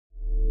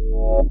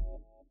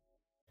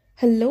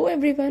Hello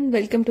everyone,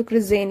 welcome to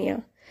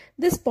Crisania.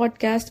 This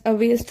podcast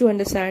awaits to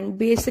understand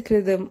basic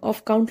rhythm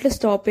of countless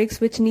topics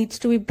which needs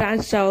to be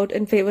branched out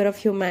in favor of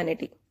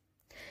humanity.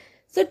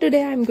 So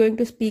today I am going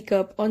to speak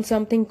up on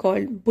something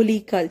called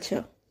bully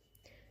culture.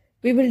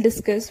 We will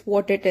discuss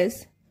what it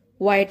is,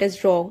 why it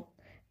is wrong,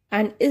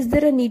 and is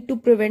there a need to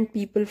prevent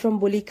people from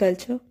bully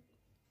culture?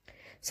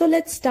 So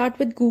let's start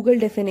with Google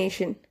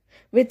definition,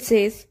 which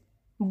says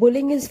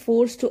bullying is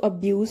force to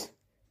abuse,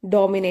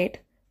 dominate,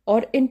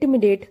 or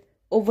intimidate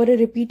over a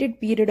repeated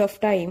period of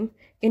time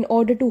in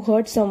order to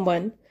hurt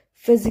someone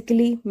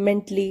physically,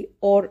 mentally,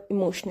 or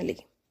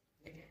emotionally.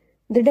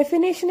 The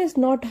definition is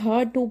not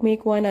hard to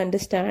make one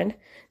understand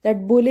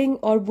that bullying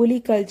or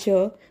bully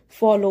culture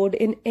followed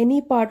in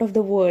any part of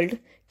the world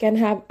can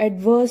have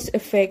adverse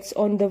effects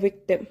on the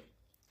victim.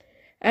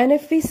 And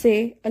if we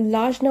say a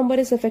large number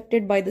is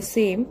affected by the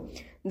same,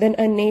 then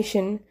a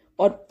nation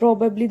or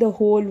probably the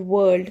whole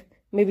world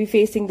may be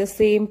facing the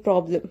same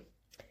problem.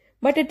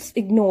 But it's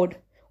ignored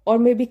or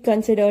may be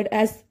considered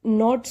as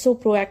not so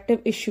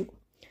proactive issue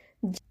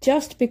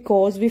just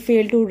because we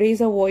fail to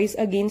raise a voice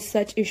against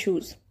such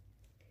issues.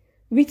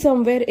 We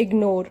somewhere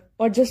ignore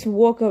or just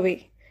walk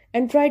away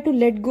and try to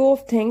let go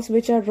of things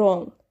which are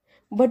wrong.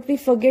 But we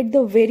forget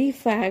the very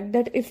fact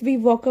that if we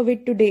walk away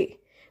today,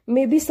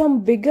 maybe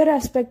some bigger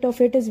aspect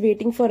of it is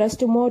waiting for us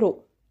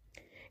tomorrow.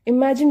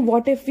 Imagine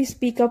what if we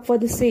speak up for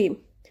the same?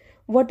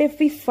 What if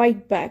we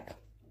fight back?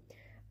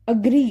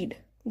 Agreed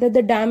that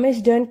the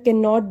damage done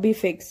cannot be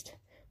fixed.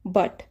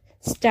 But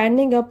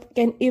standing up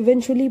can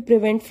eventually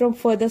prevent from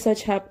further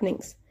such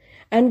happenings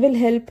and will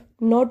help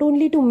not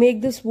only to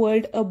make this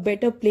world a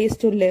better place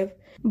to live,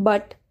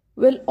 but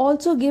will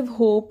also give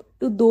hope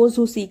to those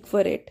who seek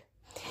for it.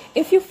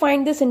 If you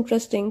find this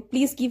interesting,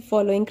 please keep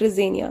following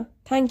Crisania.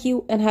 Thank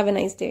you and have a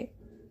nice day.